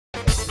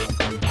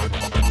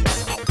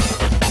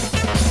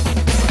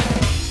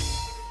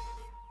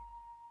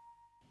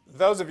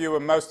those of you,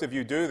 and most of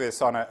you do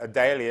this on a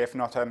daily, if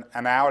not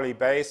an hourly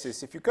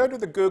basis, if you go to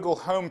the Google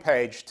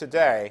homepage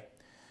today,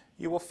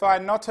 you will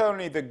find not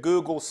only the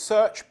Google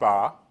search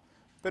bar,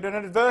 but an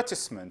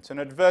advertisement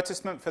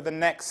for the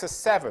Nexus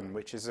 7,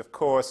 which is, of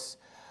course,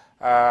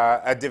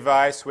 a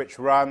device which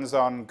runs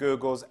on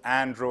Google's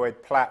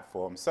Android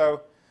platform.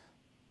 So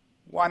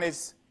one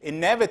is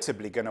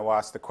inevitably going to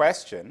ask the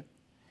question,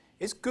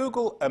 is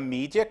Google a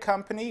media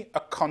company, a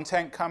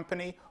content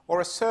company,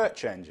 or a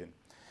search engine?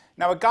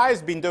 Now, a guy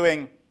who's been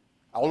doing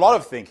a lot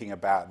of thinking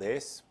about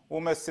this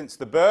almost since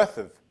the birth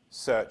of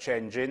search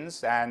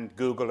engines, and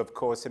Google, of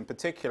course, in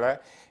particular,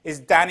 is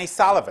Danny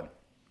Sullivan.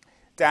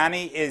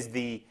 Danny is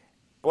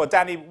well,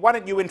 Danny, why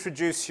don't you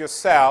introduce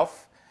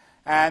yourself?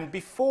 And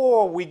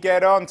before we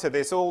get on to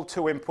this all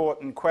too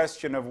important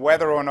question of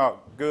whether or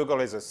not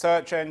Google is a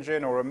search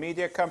engine or a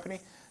media company,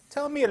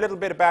 tell me a little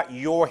bit about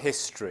your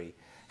history,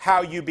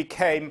 how you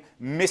became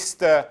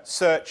Mr.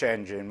 Search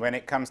Engine when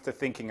it comes to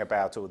thinking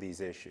about all these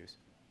issues.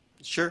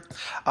 Sure.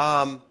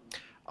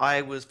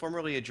 I was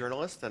formerly a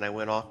journalist, and I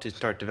went off to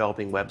start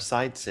developing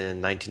websites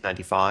in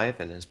 1995.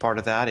 And as part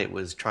of that, it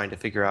was trying to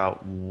figure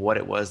out what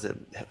it was that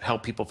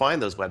helped people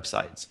find those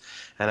websites.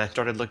 And I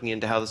started looking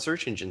into how the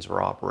search engines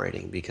were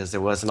operating because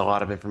there wasn't a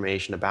lot of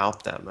information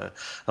about them,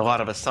 a lot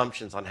of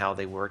assumptions on how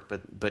they worked,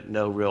 but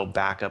no real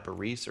backup or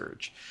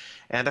research.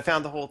 And I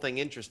found the whole thing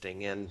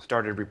interesting and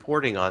started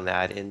reporting on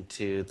that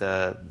into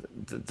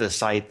the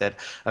site that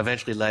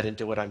eventually led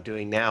into what I'm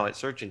doing now at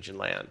Search Engine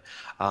Land.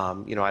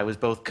 I was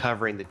both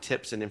covering the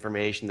tips and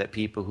information that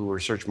people who were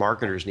search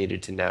marketers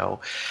needed to know,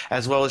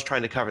 as well as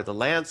trying to cover the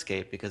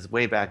landscape, because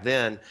way back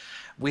then,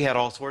 we had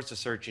all sorts of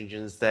search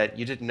engines that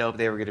you didn't know if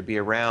they were going to be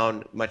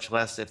around, much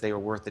less if they were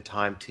worth the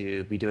time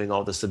to be doing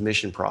all the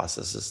submission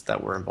processes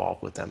that were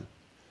involved with them.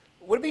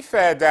 Would it be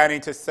fair, Danny,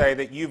 to say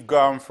that you've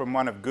gone from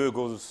one of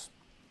Google's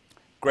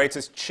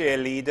greatest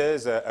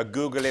cheerleaders, a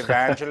Google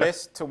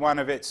evangelist, to one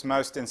of its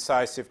most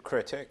incisive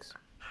critics?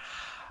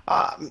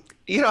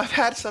 I've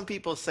had some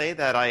people say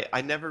that.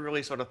 I never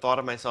really sort of thought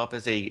of myself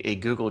as a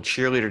Google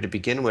cheerleader to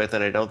begin with,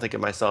 and I don't think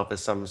of myself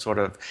as some sort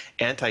of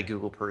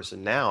anti-Google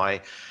person now.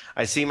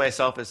 I see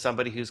myself as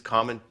somebody who's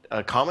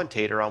a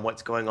commentator on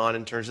what's going on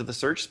in terms of the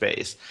search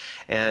space.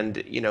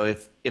 And,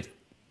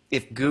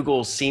 if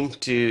Google seems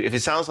to, if it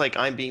sounds like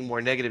I'm being more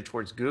negative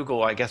towards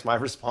Google, I guess my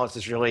response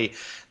is really,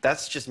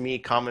 that's just me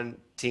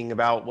commenting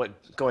about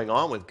what's going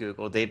on with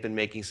Google. They've been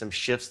making some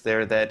shifts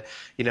there that,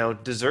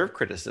 deserve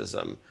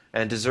criticism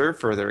and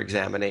deserve further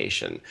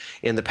examination.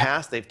 In the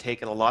past, they've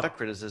taken a lot of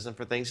criticism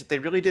for things that they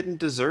really didn't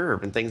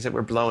deserve and things that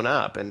were blown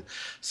up. And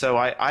so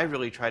I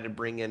really try to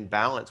bring in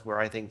balance where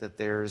I think that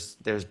there's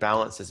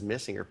balance is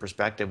missing, or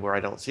perspective where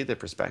I don't see the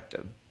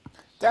perspective.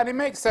 Danny,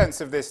 make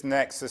sense of this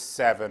Nexus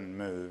 7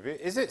 move.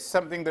 Is it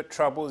something that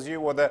troubles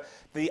you, or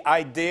the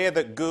idea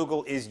that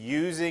Google is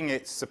using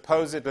its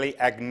supposedly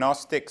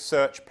agnostic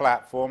search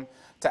platform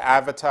to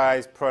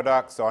advertise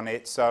products on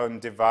its own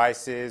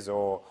devices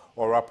or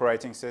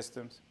operating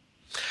systems?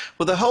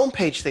 Well, the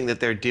homepage thing that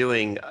they're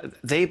doing,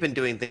 they've been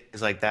doing things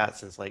like that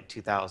since like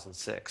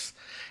 2006.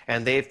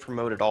 And they've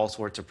promoted all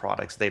sorts of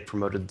products. They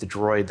promoted the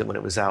Droid when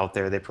it was out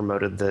there. They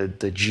promoted the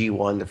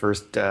G1, the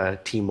first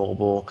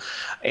T-Mobile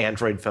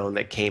Android phone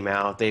that came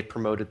out. They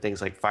promoted things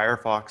like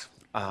Firefox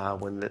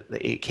when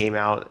it came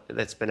out,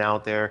 that's been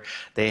out there.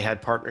 They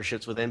had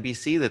partnerships with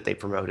NBC that they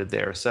promoted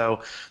there.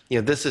 So,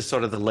 this is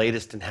sort of the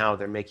latest in how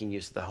they're making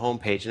use of the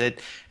homepage. And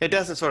it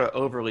doesn't sort of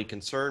overly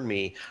concern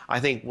me. I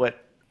think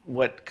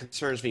what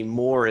concerns me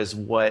more is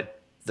what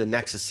the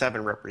Nexus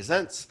 7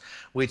 represents,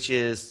 which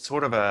is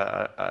sort of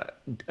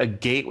a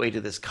gateway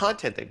to this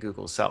content that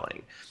Google's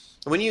selling.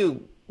 When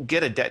you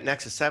get a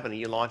Nexus 7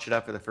 and you launch it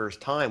up for the first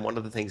time, one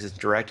of the things it's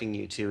directing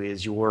you to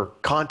is your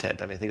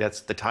content. I mean, I think that's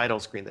the title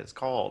screen that it's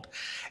called.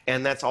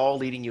 And that's all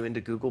leading you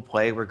into Google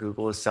Play, where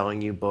Google is selling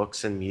you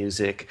books and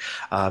music,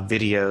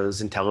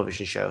 videos and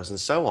television shows and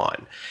so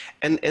on.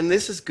 And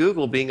this is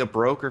Google being a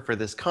broker for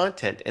this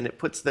content, and it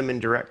puts them in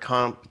direct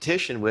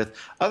competition with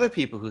other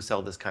people who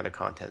sell this kind of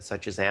content,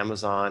 such as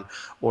Amazon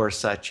or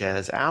such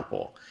as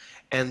Apple.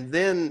 And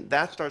then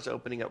that starts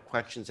opening up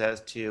questions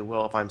as to,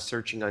 well, if I'm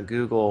searching on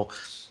Google,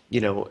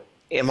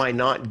 am I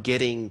not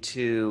getting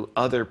to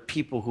other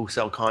people who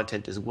sell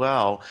content as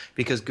well,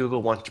 because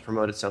Google wants to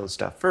promote its own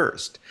stuff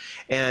first?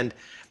 And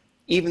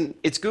even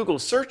it's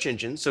Google's search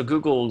engine, so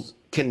Google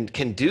can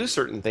do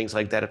certain things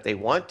like that if they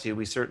want to.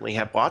 We certainly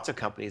have lots of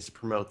companies to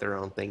promote their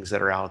own things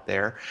that are out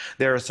there.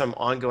 There are some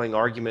ongoing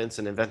arguments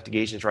and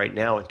investigations right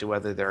now into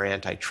whether there are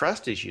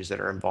antitrust issues that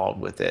are involved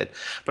with it.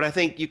 But I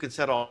think you could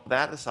set all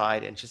that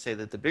aside and just say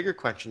that the bigger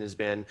question has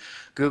been,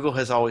 Google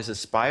has always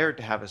aspired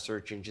to have a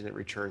search engine that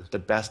returns the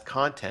best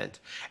content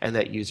and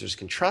that users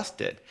can trust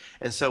it.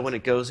 And so when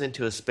it goes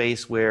into a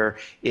space where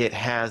it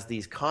has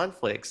these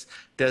conflicts,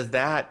 does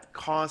that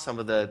cause some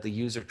of the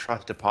user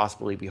trust to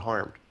possibly be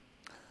harmed?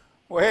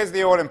 Well, here's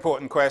the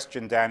all-important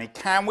question, Danny.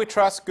 Can we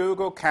trust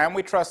Google? Can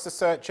we trust the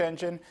search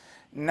engine?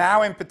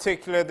 Now, in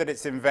particular, that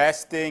it's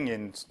investing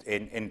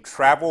in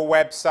travel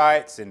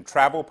websites, in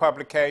travel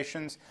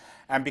publications,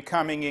 and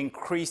becoming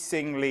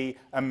increasingly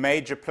a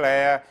major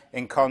player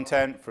in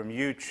content from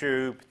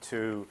YouTube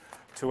to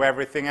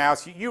everything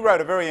else. You wrote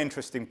a very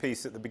interesting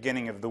piece at the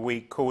beginning of the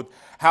week called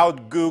How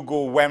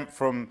Google Went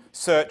from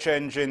Search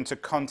Engine to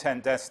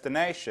Content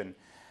Destination.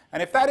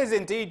 And if that is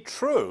indeed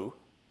true,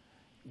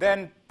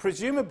 then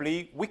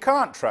presumably we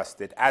can't trust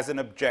it as an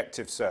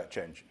objective search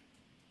engine.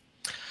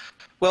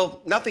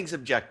 Well, nothing's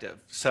objective.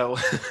 So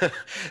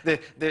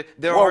but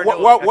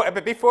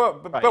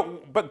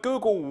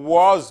Google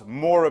was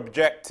more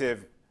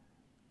objective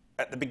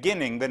at the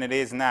beginning than it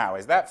is now.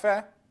 Is that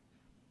fair?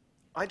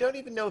 I don't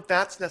even know if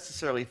that's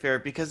necessarily fair,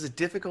 because it's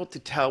difficult to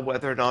tell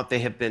whether or not they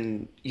have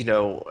been,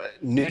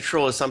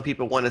 neutral, as some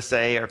people want to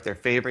say, or if they're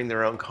favoring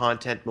their own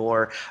content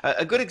more.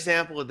 A good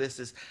example of this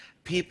is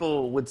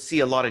people would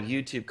see a lot of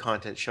YouTube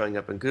content showing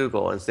up in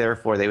Google, and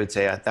therefore they would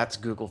say that's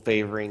Google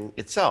favoring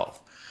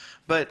itself.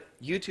 But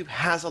YouTube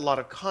has a lot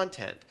of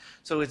content,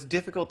 so it's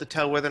difficult to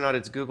tell whether or not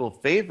it's Google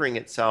favoring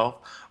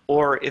itself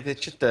or if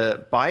it's just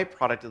a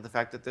byproduct of the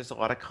fact that there's a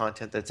lot of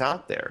content that's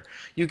out there.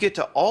 You get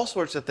to all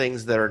sorts of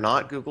things that are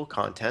not Google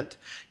content.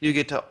 You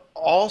get to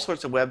all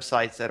sorts of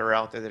websites that are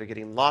out there that are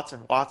getting lots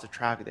of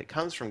traffic that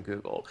comes from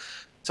Google.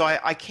 So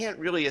I can't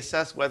really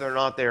assess whether or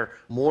not they're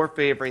more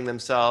favoring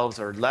themselves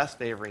or less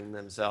favoring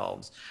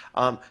themselves.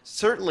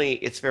 Certainly,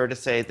 it's fair to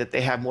say that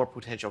they have more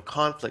potential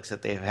conflicts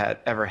that they've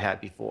ever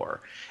had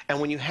before. And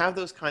when you have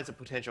those kinds of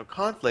potential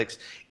conflicts,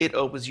 it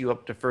opens you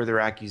up to further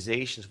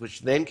accusations,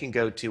 which then can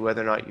go to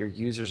whether or not your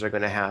users are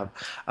going to have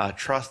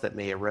trust that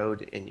may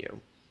erode in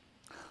you.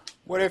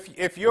 Well,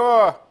 if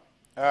you're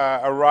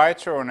a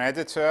writer or an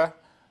editor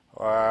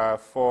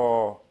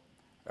for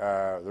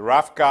the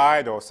Rough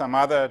Guide or some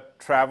other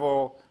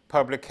travel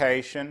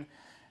publication,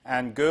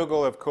 and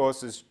Google, of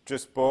course, has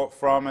just bought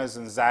Frommer's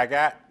and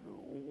Zagat,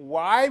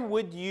 why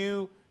would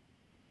you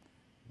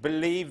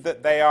believe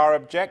that they are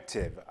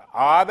objective?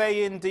 Are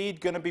they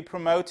indeed going to be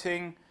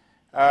promoting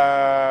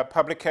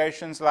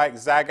publications like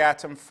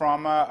Zagat and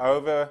Frommer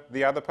over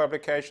the other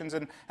publications?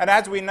 And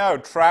as we know,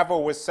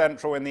 travel was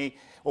central in the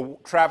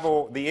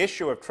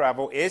issue of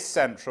travel is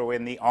central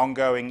in the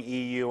ongoing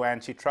EU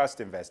antitrust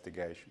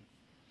investigation.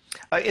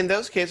 In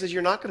those cases,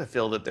 you're not going to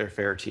feel that they're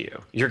fair to you.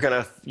 You're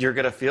going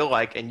to feel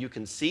like, and you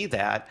can see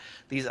that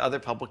these other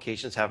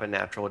publications have a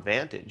natural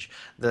advantage.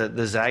 The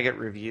Zagat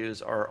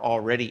reviews are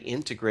already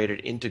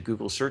integrated into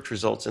Google search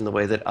results in the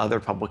way that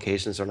other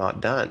publications are not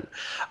done,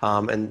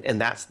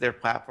 and that's their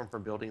platform for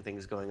building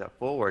things going up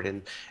forward.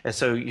 And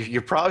so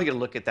you're probably going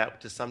to look at that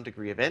to some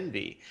degree of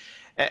envy.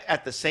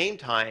 At the same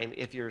time,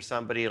 if you're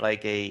somebody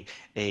like a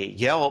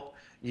Yelp,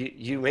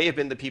 you may have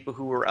been the people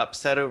who were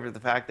upset over the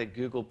fact that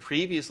Google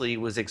previously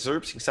was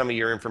excerpting some of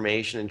your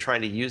information and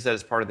trying to use that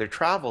as part of their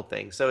travel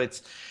thing. So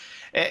it's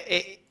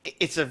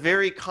a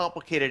very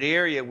complicated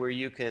area where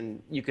you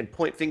can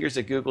point fingers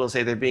at Google and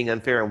say they're being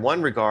unfair in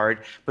one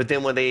regard, but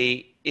then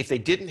if they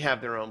didn't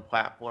have their own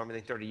platform and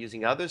they started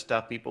using other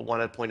stuff, people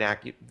want to point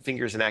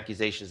fingers and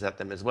accusations at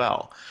them as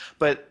well.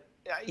 But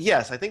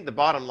yes, I think the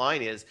bottom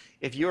line is,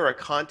 if you're a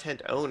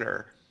content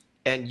owner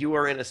and you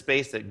are in a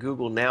space that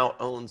Google now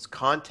owns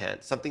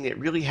content, something that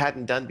really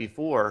hadn't done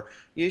before,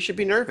 you should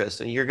be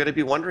nervous, and you're going to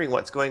be wondering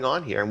what's going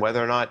on here and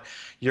whether or not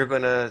you're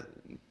going to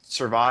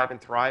survive and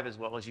thrive as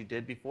well as you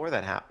did before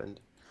that happened.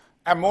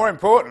 And more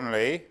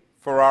importantly,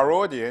 for our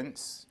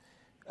audience,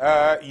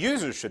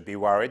 users should be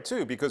worried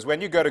too, because when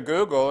you go to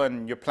Google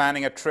and you're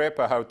planning a trip,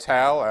 a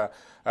hotel,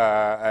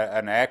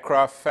 an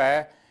aircraft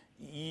fare,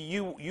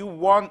 you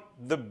want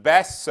the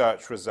best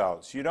search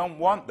results. You don't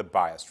want the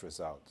biased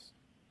results.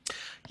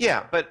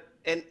 Yeah,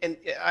 and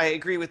I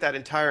agree with that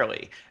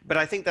entirely. But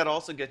I think that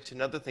also gets to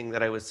another thing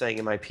that I was saying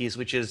in my piece,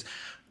 which is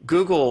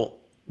Google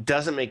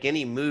doesn't make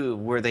any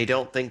move where they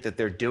don't think that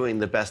they're doing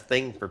the best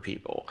thing for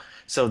people.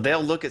 So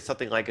they'll look at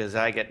something like a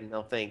Zagat and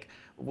they'll think,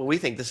 well, we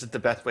think this is the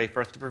best way for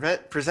us to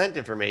present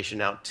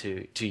information out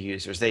to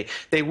users.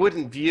 They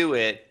wouldn't view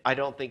it, I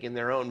don't think, in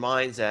their own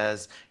minds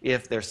as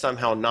if they're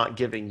somehow not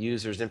giving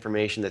users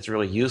information that's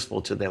really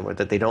useful to them, or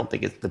that they don't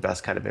think it's the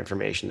best kind of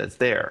information that's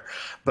there.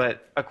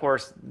 But of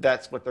course,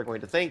 that's what they're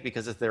going to think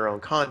because it's their own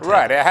content.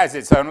 Right, it has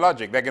its own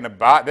logic. They're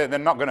not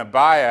going to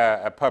buy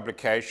a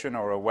publication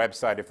or a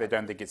website if they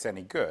don't think it's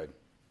any good.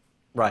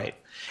 Right.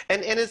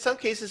 And in some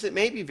cases, it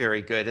may be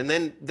very good. And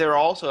then there are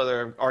also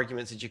other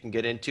arguments that you can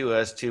get into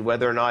as to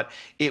whether or not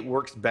it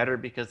works better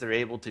because they're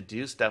able to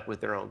do stuff with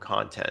their own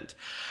content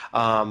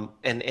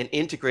and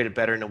integrate it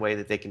better in a way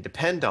that they can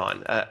depend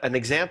on. An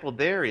example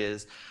there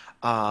is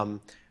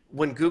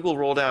when Google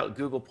rolled out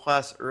Google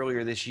Plus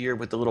earlier this year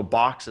with the little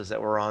boxes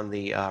that were on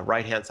the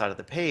right-hand side of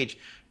the page,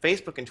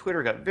 Facebook and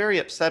Twitter got very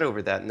upset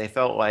over that, and they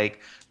felt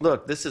like,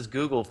 look, this is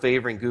Google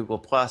favoring Google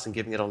Plus and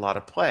giving it a lot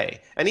of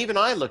play. And even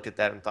I looked at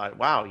that and thought,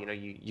 wow,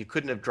 you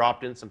couldn't have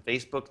dropped in some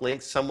Facebook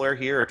links somewhere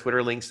here or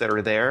Twitter links that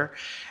are there.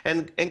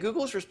 And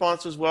Google's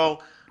response was,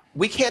 well,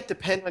 we can't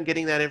depend on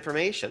getting that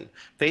information.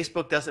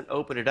 Facebook doesn't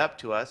open it up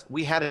to us.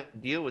 We had a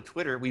deal with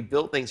Twitter. We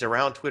built things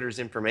around Twitter's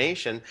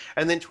information,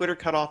 and then Twitter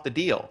cut off the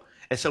deal.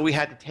 And so we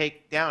had to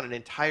take down an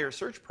entire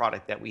search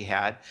product that we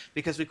had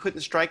because we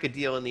couldn't strike a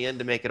deal in the end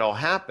to make it all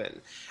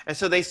happen. And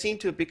so they seem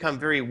to have become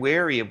very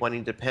wary of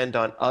wanting to depend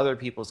on other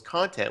people's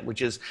content,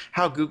 which is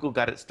how Google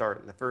got its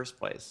start in the first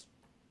place.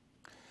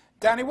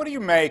 Danny, what do you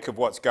make of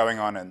what's going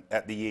on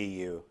at the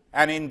EU,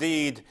 and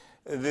indeed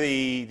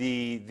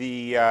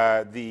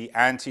the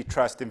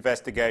antitrust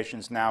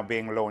investigations now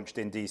being launched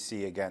in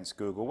DC against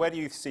Google? Where do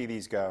you see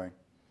these going?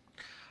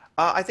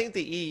 I think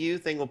the EU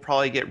thing will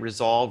probably get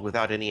resolved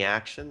without any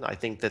action. I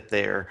think that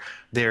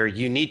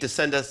you need to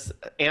send us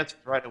answers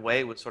right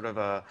away with sort of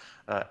a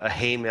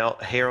Hail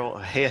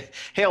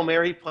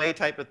Mary play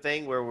type of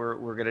thing where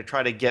we're going to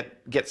try to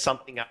get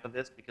something out of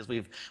this because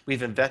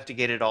we've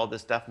investigated all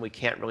this stuff and we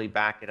can't really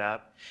back it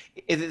up.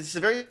 It's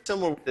very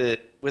similar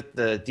with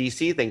the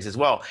DC things as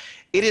well.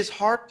 It is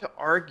hard to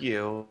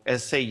argue,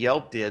 as say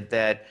Yelp did,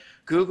 that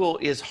Google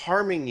is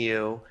harming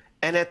you,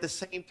 and at the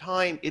same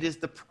time, it is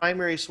the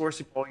primary source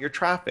of all your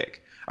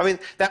traffic. I mean,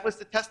 that was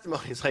the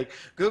testimony. It's like,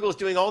 Google's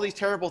doing all these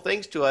terrible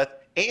things to us,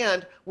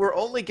 and we're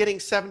only getting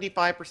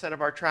 75%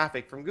 of our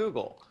traffic from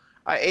Google.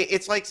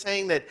 It's like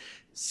saying that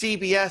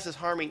CBS is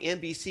harming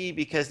NBC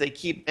because they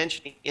keep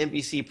mentioning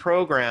NBC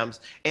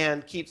programs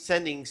and keep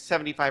sending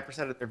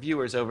 75% of their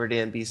viewers over to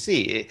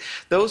NBC.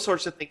 Those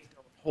sorts of things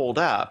don't hold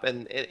up.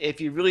 And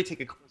if you really take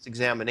a close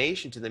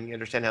examination to them, you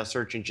understand how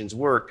search engines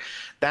work,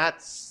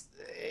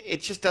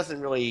 it just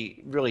doesn't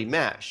really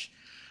mesh.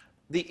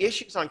 The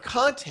issues on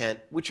content,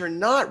 which are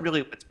not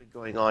really what's been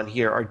going on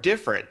here, are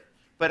different.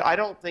 But I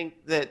don't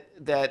think that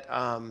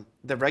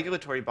the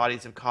regulatory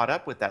bodies have caught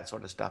up with that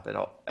sort of stuff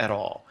at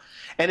all.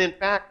 And in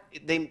fact,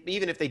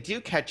 even if they do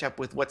catch up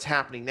with what's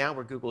happening now,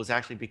 where Google is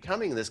actually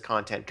becoming this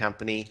content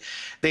company,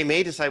 they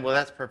may decide, well,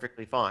 that's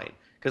perfectly fine,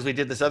 because we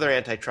did this other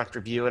antitrust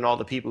review, and all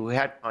the people who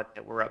had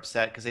content were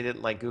upset because they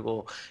didn't like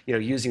Google,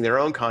 using their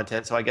own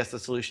content. So I guess the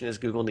solution is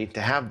Google needs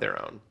to have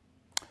their own.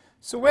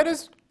 So where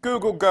does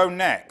Google go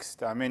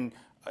next? I mean,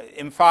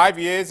 in 5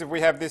 years, if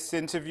we have this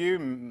interview,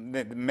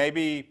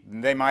 maybe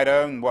they might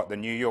own, the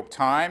New York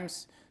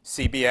Times,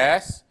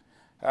 CBS.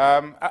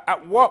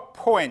 At what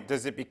point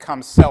does it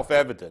become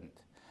self-evident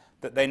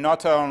that they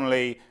not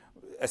only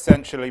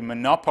essentially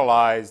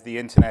monopolize the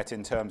internet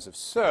in terms of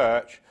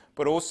search,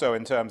 but also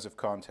in terms of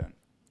content?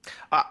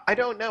 I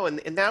don't know,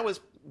 and that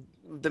was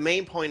the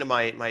main point of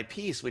my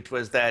piece, which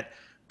was that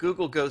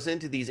Google goes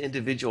into these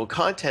individual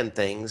content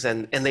things,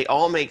 and they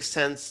all make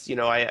sense.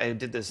 I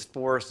did this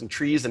forest and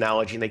trees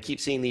analogy, and they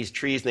keep seeing these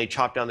trees, and they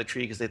chop down the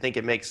tree because they think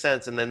it makes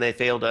sense, and then they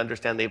fail to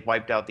understand they've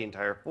wiped out the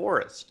entire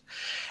forest.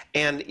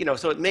 And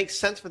so it makes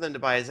sense for them to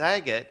buy a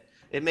Zagat.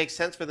 It makes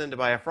sense for them to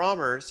buy a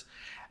Frommer's.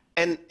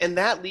 And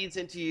that leads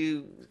into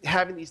you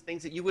having these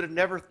things that you would have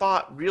never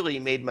thought really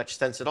made much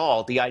sense at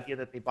all. The idea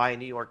that they buy a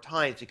New York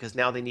Times because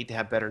now they need to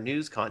have better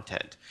news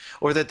content.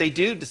 Or that they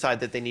do decide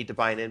that they need to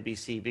buy an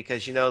NBC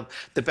because,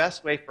 the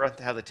best way for us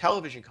to have the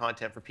television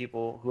content for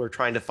people who are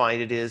trying to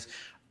find it is,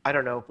 I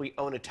don't know, if we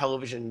own a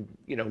television,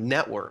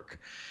 network.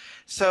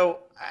 So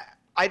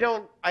I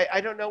don't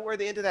know where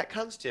the end of that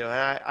comes to.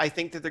 And I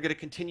think that they're going to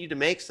continue to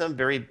make some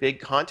very big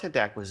content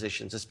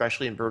acquisitions,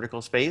 especially in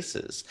vertical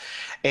spaces.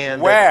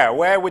 And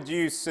where would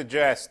you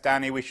suggest,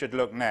 Danny, we should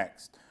look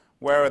next?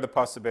 Where are the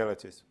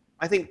possibilities?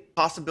 I think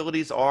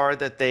possibilities are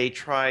that they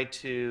try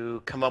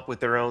to come up with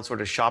their own sort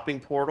of shopping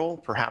portal,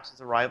 perhaps as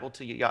a rival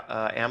to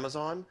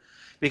Amazon,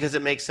 because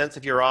it makes sense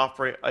if you're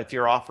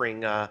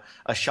offering a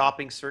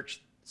shopping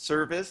search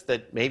service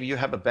that maybe you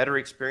have a better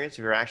experience if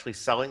you're actually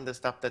selling the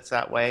stuff that's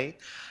that way.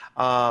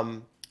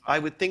 I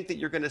would think that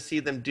you're going to see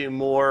them do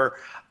more,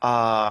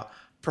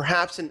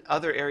 perhaps in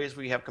other areas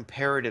where you have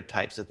comparative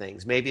types of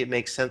things. Maybe it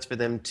makes sense for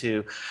them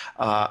to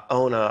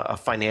own a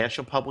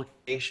financial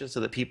publication so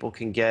that people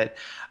can get,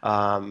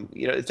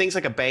 things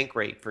like a bank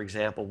rate, for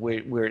example,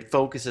 where it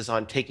focuses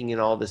on taking in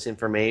all this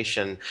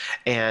information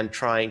and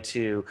trying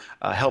to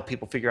help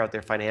people figure out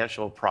their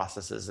financial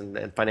processes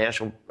and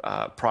financial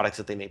products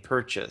that they may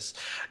purchase.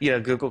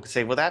 Google could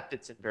say, well, that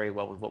fits in very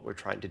well with what we're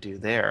trying to do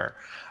there.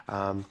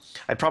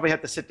 I'd probably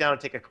have to sit down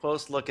and take a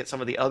close look at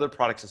some of the other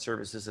products and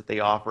services that they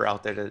offer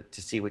out there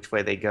to see which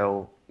way they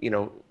go,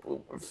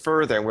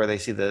 further and where they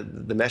see the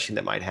meshing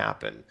that might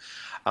happen.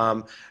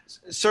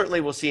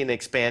 Certainly we'll see an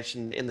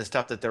expansion in the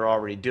stuff that they're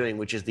already doing,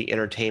 which is the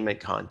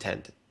entertainment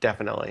content,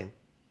 definitely.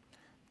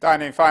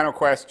 Danny, final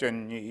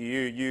question.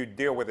 You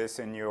deal with this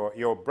in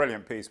your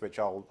brilliant piece, which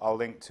I'll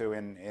link to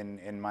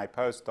in my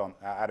post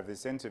out of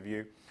this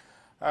interview.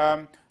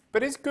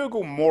 But is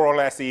Google more or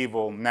less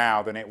evil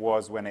now than it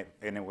was when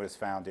it was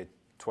founded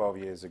 12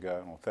 years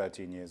ago or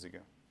 13 years ago?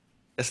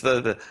 It's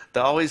the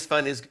always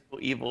fun is Google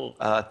evil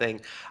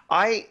thing.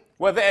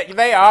 Well,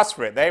 they asked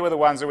for it. They were the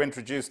ones who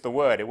introduced the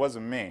word. It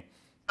wasn't me.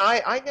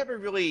 I never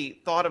really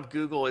thought of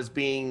Google as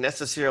being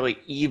necessarily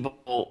evil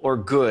or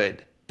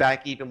good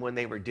back even when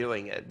they were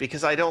doing it,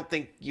 because I don't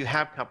think you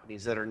have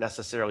companies that are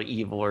necessarily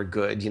evil or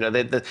good.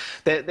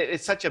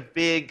 It's such a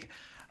big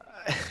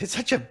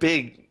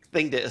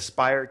thing to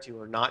aspire to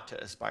or not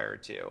to aspire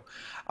to.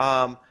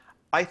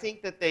 I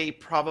think that they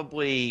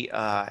probably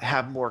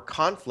have more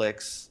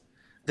conflicts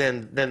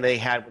than they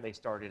had when they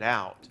started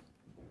out.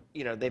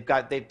 You know,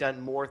 they've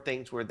done more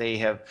things where they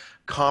have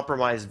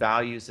compromised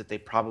values that they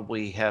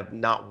probably have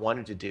not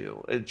wanted to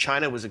do.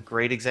 China was a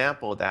great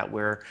example of that,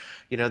 where,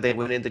 you know, they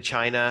went into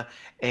China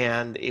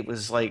and it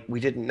was like, we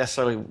didn't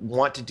necessarily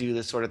want to do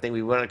this sort of thing.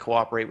 We wanted to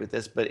cooperate with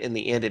this, but in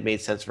the end, it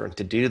made sense for them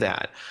to do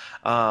that.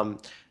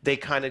 They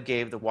kind of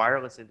gave the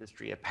wireless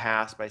industry a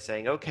pass by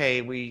saying,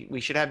 okay, we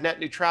should have net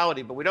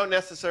neutrality, but we don't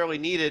necessarily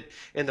need it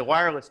in the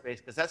wireless space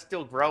because that's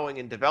still growing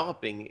and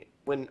developing,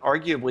 when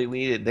arguably we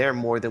need it there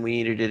more than we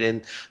needed it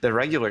in the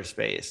regular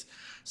space.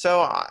 So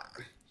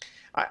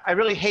I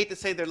really hate to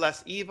say they're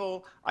less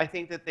evil. I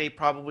think that they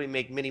probably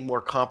make many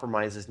more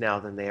compromises now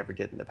than they ever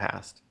did in the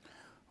past.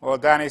 Well,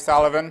 Danny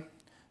Sullivan,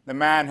 the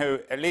man who,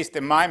 at least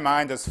in my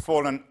mind, has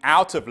fallen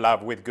out of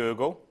love with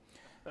Google.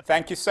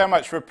 Thank you so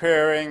much for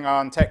appearing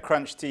on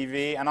TechCrunch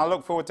TV, and I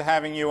look forward to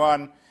having you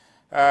on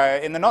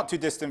in the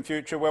not-too-distant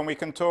future when we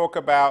can talk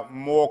about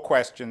more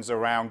questions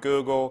around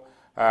Google,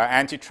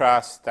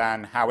 antitrust,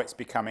 and how it's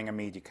becoming a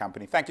media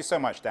company. Thank you so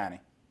much, Danny.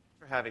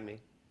 For having me.